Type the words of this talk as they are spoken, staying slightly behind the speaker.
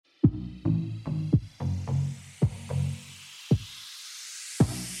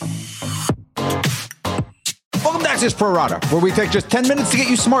This is Pro Rata, where we take just 10 minutes to get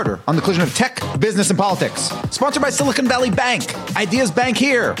you smarter on the collision of tech, business, and politics. Sponsored by Silicon Valley Bank. Ideas Bank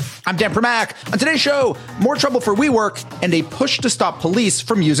here. I'm Dan Primack. On today's show, more trouble for WeWork and a push to stop police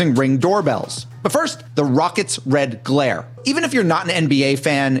from using Ring doorbells. But first, the Rockets' red glare. Even if you're not an NBA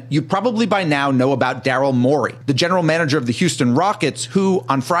fan, you probably by now know about Daryl Morey, the general manager of the Houston Rockets, who,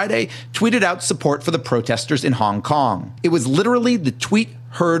 on Friday, tweeted out support for the protesters in Hong Kong. It was literally the tweet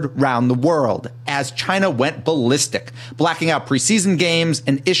heard round the world as China went ballistic, blacking out preseason games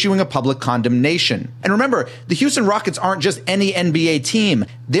and issuing a public condemnation. And remember, the Houston Rockets aren't just any NBA team.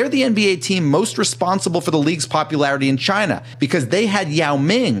 They're the NBA team most responsible for the league's popularity in China because they had Yao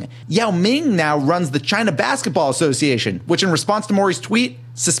Ming. Yao Ming now runs the China Basketball Association, which in response to Morey's tweet,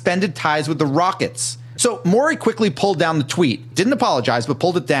 suspended ties with the Rockets. So Morey quickly pulled down the tweet, didn't apologize, but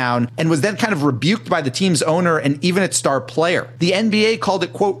pulled it down, and was then kind of rebuked by the team's owner and even its star player. The NBA called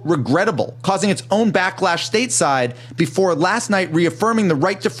it, quote, regrettable, causing its own backlash stateside before last night reaffirming the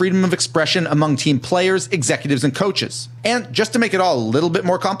right to freedom of expression among team players, executives, and coaches. And just to make it all a little bit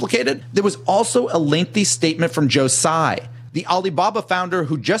more complicated, there was also a lengthy statement from Joe Tsai, the Alibaba founder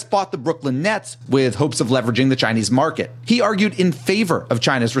who just bought the Brooklyn Nets with hopes of leveraging the Chinese market. He argued in favor of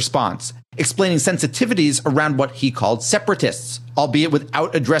China's response, explaining sensitivities around what he called separatists, albeit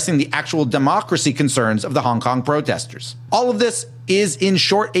without addressing the actual democracy concerns of the Hong Kong protesters. All of this is, in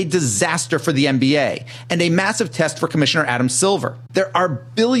short, a disaster for the NBA and a massive test for Commissioner Adam Silver. There are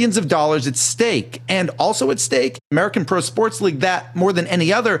billions of dollars at stake, and also at stake, American Pro Sports League that, more than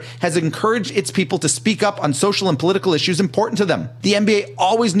any other, has encouraged its people to speak up on social and political issues important to them. The NBA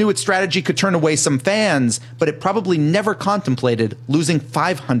always knew its strategy could turn away some fans, but it probably never contemplated losing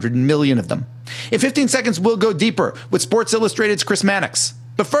 500 million of them. In 15 seconds, we'll go deeper with Sports Illustrated's Chris Mannix.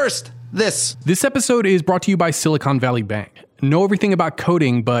 But first, this. This episode is brought to you by Silicon Valley Bank. Know everything about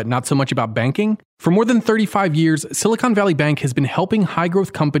coding, but not so much about banking? For more than 35 years, Silicon Valley Bank has been helping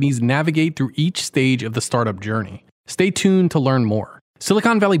high-growth companies navigate through each stage of the startup journey. Stay tuned to learn more.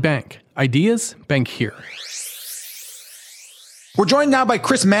 Silicon Valley Bank. Ideas bank here. We're joined now by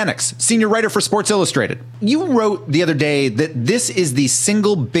Chris Mannix, senior writer for Sports Illustrated. You wrote the other day that this is the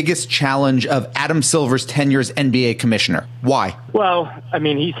single biggest challenge of Adam Silver's tenure as NBA commissioner. Why? Well, I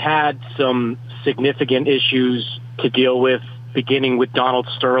mean, he's had some significant issues to deal with, beginning with Donald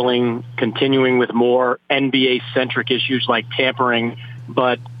Sterling, continuing with more NBA-centric issues like tampering.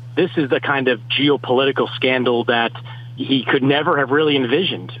 But this is the kind of geopolitical scandal that he could never have really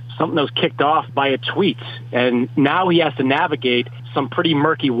envisioned, something that was kicked off by a tweet. And now he has to navigate some pretty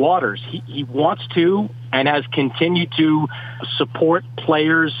murky waters. He wants to and has continued to support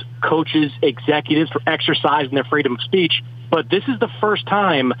players, coaches, executives for exercising their freedom of speech. But this is the first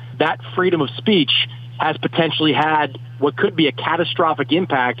time that freedom of speech has potentially had what could be a catastrophic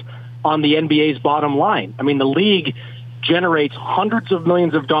impact on the NBA's bottom line. I mean, the league generates hundreds of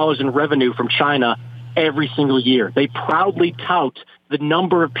millions of dollars in revenue from China every single year. They proudly tout the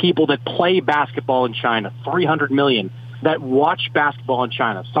number of people that play basketball in China, 300 million, that watch basketball in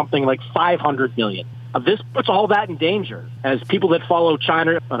China, something like 500 million. This puts all that in danger, as people that follow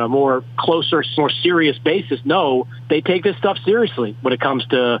China on a more closer, more serious basis know they take this stuff seriously when it comes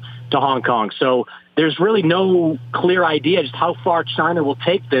to Hong Kong. So there's really no clear idea just how far China will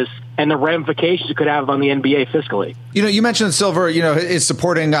take this and the ramifications it could have on the NBA fiscally. You know, you mentioned Silver, is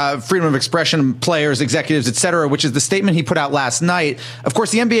supporting freedom of expression, players, executives, et cetera, which is the statement he put out last night. Of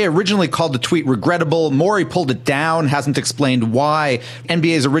course, the NBA originally called the tweet regrettable. Morey pulled it down, hasn't explained why.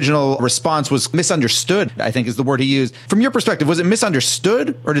 NBA's original response was misunderstood, I think is the word he used. From your perspective, was it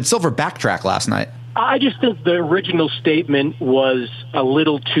misunderstood, or did Silver backtrack last night? I just think the original statement was a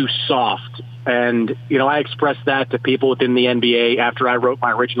little too soft. And, I expressed that to people within the NBA after I wrote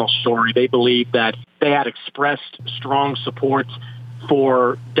my original story. They believed that they had expressed strong support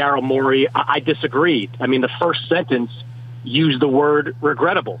for Daryl Morey. I disagreed. I mean, the first sentence used the word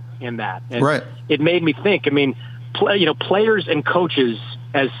regrettable in that. And right. It made me think, players and coaches,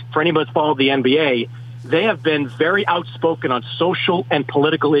 as for anybody that's followed the NBA, they have been very outspoken on social and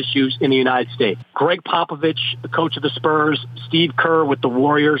political issues in the United States. Greg Popovich, the coach of the Spurs, Steve Kerr with the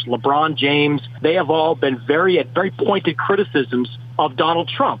Warriors, LeBron James, they have all been very pointed criticisms of Donald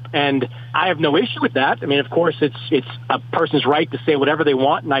Trump. And I have no issue with that. I mean, of course, it's a person's right to say whatever they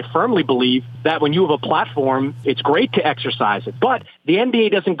want. And I firmly believe that when you have a platform, it's great to exercise it. But the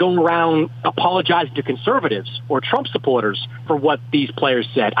NBA doesn't go around apologizing to conservatives or Trump supporters for what these players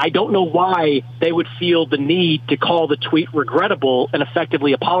said. I don't know why they would feel the need to call the tweet regrettable and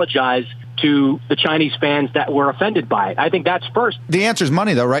effectively apologize to the Chinese fans that were offended by it. I think that's first. The answer is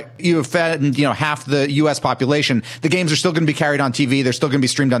money, though, right? You offend, half the U.S. population. The games are still going to be carried on TV. They're still going to be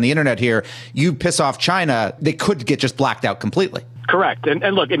streamed on the internet here. You piss off China, they could get just blacked out completely. Correct.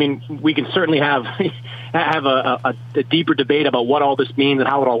 And look, I mean, we can certainly have a deeper debate about what all this means and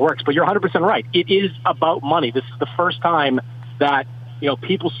how it all works. But you're 100% right. It is about money. This is the first time that,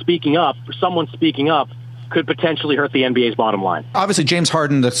 people speaking up, or someone speaking up, could potentially hurt the NBA's bottom line. Obviously, James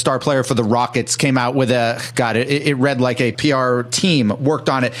Harden, the star player for the Rockets, came out with it read like a PR team worked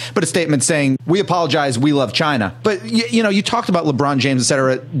on it, but a statement saying, we apologize, we love China. But, you talked about LeBron James, et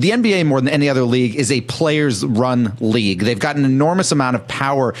cetera. The NBA, more than any other league, is a players-run league. They've got an enormous amount of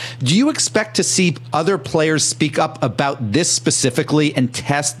power. Do you expect to see other players speak up about this specifically and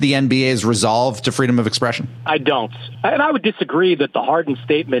test the NBA's resolve to freedom of expression? I don't. And I would disagree that the Harden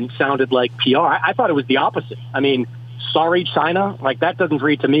statement sounded like PR. I thought it was the opposite. I mean, sorry, China, like that doesn't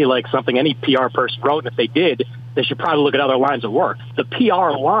read to me like something any PR person wrote. And if they did, they should probably look at other lines of work. The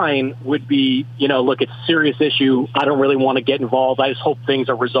PR line would be, look, it's a serious issue. I don't really want to get involved. I just hope things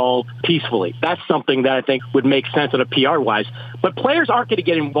are resolved peacefully. That's something that I think would make sense on a PR-wise. But players aren't going to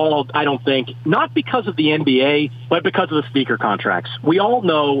get involved, I don't think, not because of the NBA, but because of the sneaker contracts. We all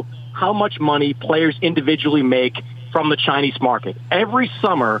know how much money players individually make from the Chinese market. Every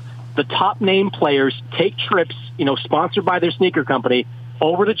summer, the top name players take trips, sponsored by their sneaker company,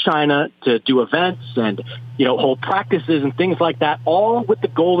 over to China to do events and, hold practices and things like that, all with the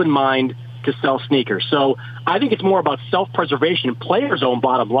goal in mind to sell sneakers. So I think it's more about self-preservation and players' own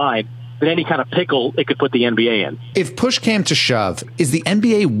bottom line than any kind of pickle it could put the NBA in. If push came to shove, is the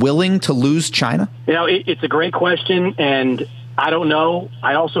NBA willing to lose China? It's a great question, and I don't know.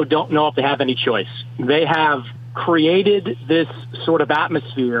 I also don't know if they have any choice. They have created this sort of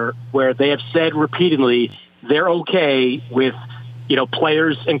atmosphere where they have said repeatedly they're okay with,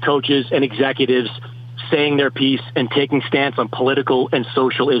 players and coaches and executives saying their piece and taking stance on political and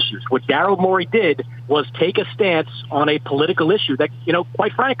social issues. What Daryl Morey did was take a stance on a political issue that,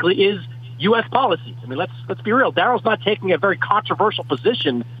 quite frankly, is U.S. policy. I mean, let's be real. Daryl's not taking a very controversial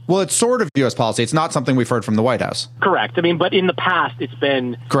position. Well, it's sort of U.S. policy. It's not something we've heard from the White House. Correct. I mean, but in the past, it's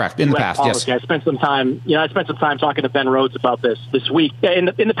been correct. In US the past, policy. Yes. I spent some time talking to Ben Rhodes about this week. In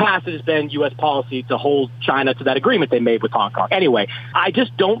the past, it has been U.S. policy to hold China to that agreement they made with Hong Kong. Anyway, I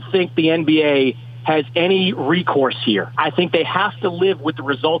just don't think the NBA has any recourse here. I think they have to live with the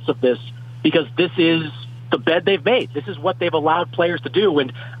results of this because this is the bed they've made. This is what they've allowed players to do,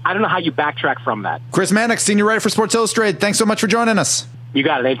 and I don't know how you backtrack from that. Chris Mannix, senior writer for Sports Illustrated. Thanks so much for joining us. You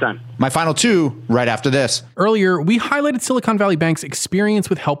got it. Anytime. My final two right after this. Earlier, we highlighted Silicon Valley Bank's experience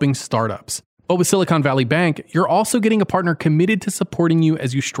with helping startups. But with Silicon Valley Bank, you're also getting a partner committed to supporting you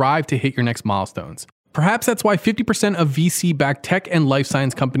as you strive to hit your next milestones. Perhaps that's why 50% of VC-backed tech and life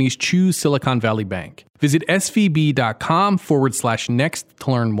science companies choose Silicon Valley Bank. Visit svb.com/next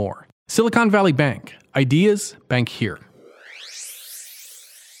to learn more. Silicon Valley Bank. Ideas bank here.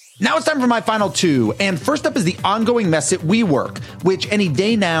 Now it's time for my final two, and first up is the ongoing mess at WeWork, which any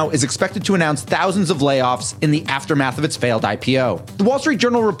day now is expected to announce thousands of layoffs in the aftermath of its failed IPO. The Wall Street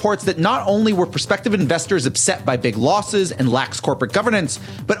Journal reports that not only were prospective investors upset by big losses and lax corporate governance,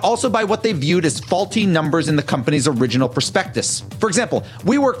 but also by what they viewed as faulty numbers in the company's original prospectus. For example,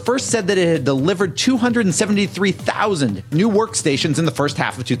 WeWork first said that it had delivered 273,000 new workstations in the first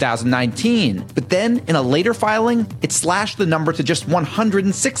half of 2019, but then in a later filing, it slashed the number to just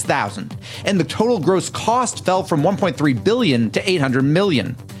 106,000. And the total gross cost fell from $1.3 billion to $800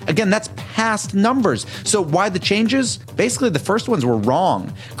 million. Again, that's past numbers. So why the changes? Basically, the first ones were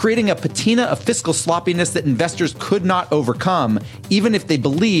wrong, creating a patina of fiscal sloppiness that investors could not overcome, even if they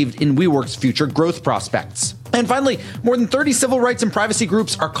believed in WeWork's future growth prospects. And finally, more than 30 civil rights and privacy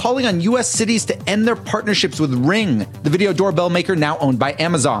groups are calling on U.S. cities to end their partnerships with Ring, the video doorbell maker now owned by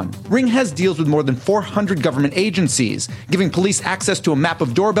Amazon. Ring has deals with more than 400 government agencies, giving police access to a map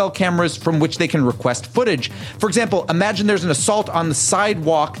of doorbell cameras from which they can request footage. For example, imagine there's an assault on the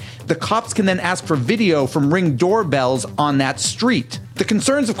sidewalk. The cops can then ask for video from Ring doorbells on that street. The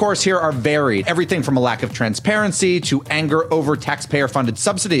concerns, of course, here are varied, everything from a lack of transparency to anger over taxpayer-funded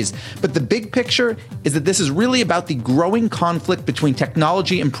subsidies. But the big picture is that this is really about the growing conflict between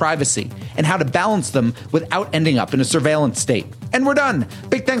technology and privacy and how to balance them without ending up in a surveillance state. And we're done.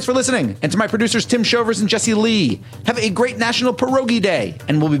 Big thanks for listening. And to my producers, Tim Shovers and Jesse Lee. Have a great National Pierogi Day.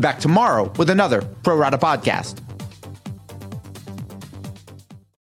 And we'll be back tomorrow with another Pro Rata podcast.